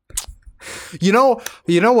see. You know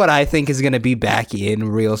what I think is going to be back in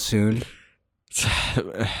real soon?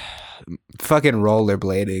 Fucking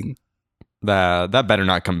rollerblading. That better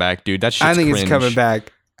not come back, dude. That shit's I think cringe. it's coming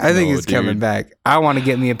back. I think it's coming back. I want to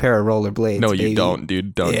get me a pair of rollerblades. No, you baby. don't,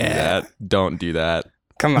 dude. Don't do that. Don't do that.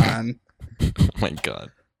 Come on. Oh my god.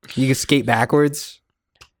 You can skate backwards?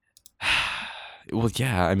 Well,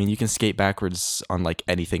 yeah. I mean, you can skate backwards on like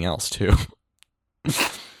anything else too.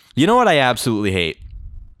 You know what I absolutely hate?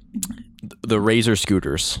 The Razor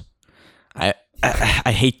scooters. I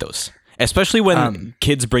hate those. Especially when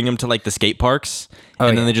kids bring them to like the skate parks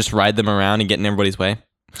and then they just ride them around and get in everybody's way.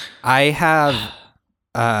 I have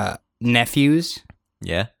nephews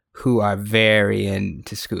who are very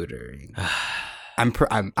into scootering.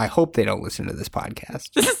 I hope they don't listen to this podcast.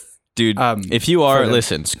 Dude, if you are,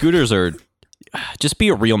 listen, scooters are, just be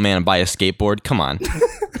a real man and buy a skateboard. Come on.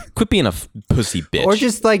 Quit being a pussy bitch. Or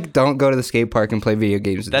just like don't go to the skate park and play video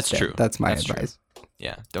games instead. That's true. That's my advice. True.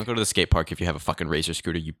 Yeah, don't go to the skate park if you have a fucking Razor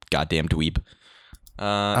scooter, you goddamn dweeb.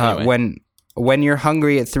 Anyway. When you're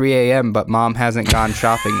hungry at 3 a.m. but mom hasn't gone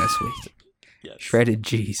shopping this week. Yes. Shredded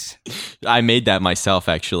G's. I made that myself,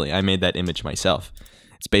 actually. I made that image myself.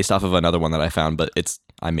 It's based off of another one that I found, but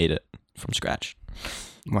I made it from scratch.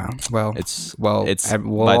 Wow. Well, we'll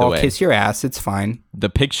by the all way, kiss your ass. It's fine. The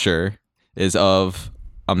picture is of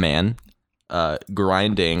a man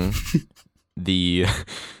grinding the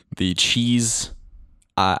cheese.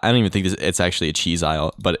 I don't even think it's actually a cheese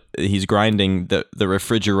aisle, but he's grinding the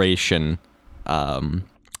refrigeration.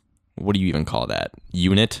 What do you even call that?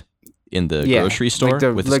 Unit in the grocery store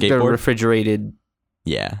with a skateboard? The refrigerated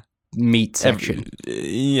meat section.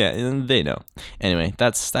 Yeah, they know. Anyway,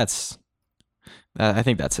 that's I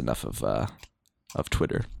think that's enough of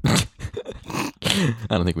Twitter. I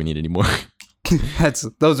don't think we need any more.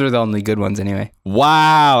 Those are the only good ones anyway.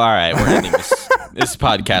 Wow. All right, we're ending this. This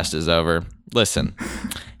podcast is over. Listen,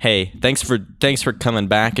 hey, thanks for coming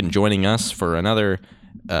back and joining us for another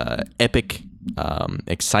epic,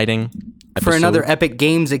 exciting episode. For another Epic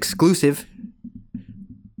Games exclusive.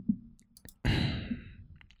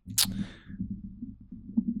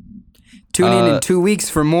 Tune in 2 weeks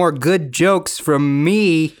for more good jokes from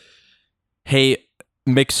me. Hey,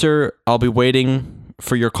 Mixer, I'll be waiting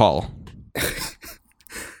for your call.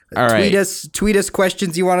 All right. Tweet us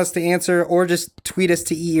questions you want us to answer, or just tweet us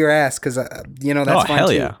to eat your ass, because that's fine too.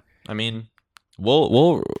 Hell yeah! I mean,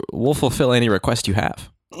 we'll fulfill any request you have.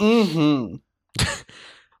 Mm-hmm.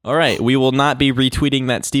 All right, we will not be retweeting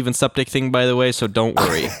that Steven Suptic thing, by the way, so don't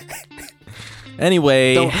worry.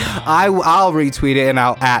 Anyway, I'll retweet it and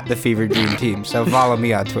I'll @ the Fever Dream Team. So follow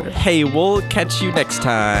me on Twitter. Hey, we'll catch you next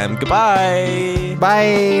time. Goodbye.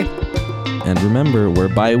 Bye. And remember,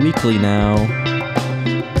 we're bi-weekly now.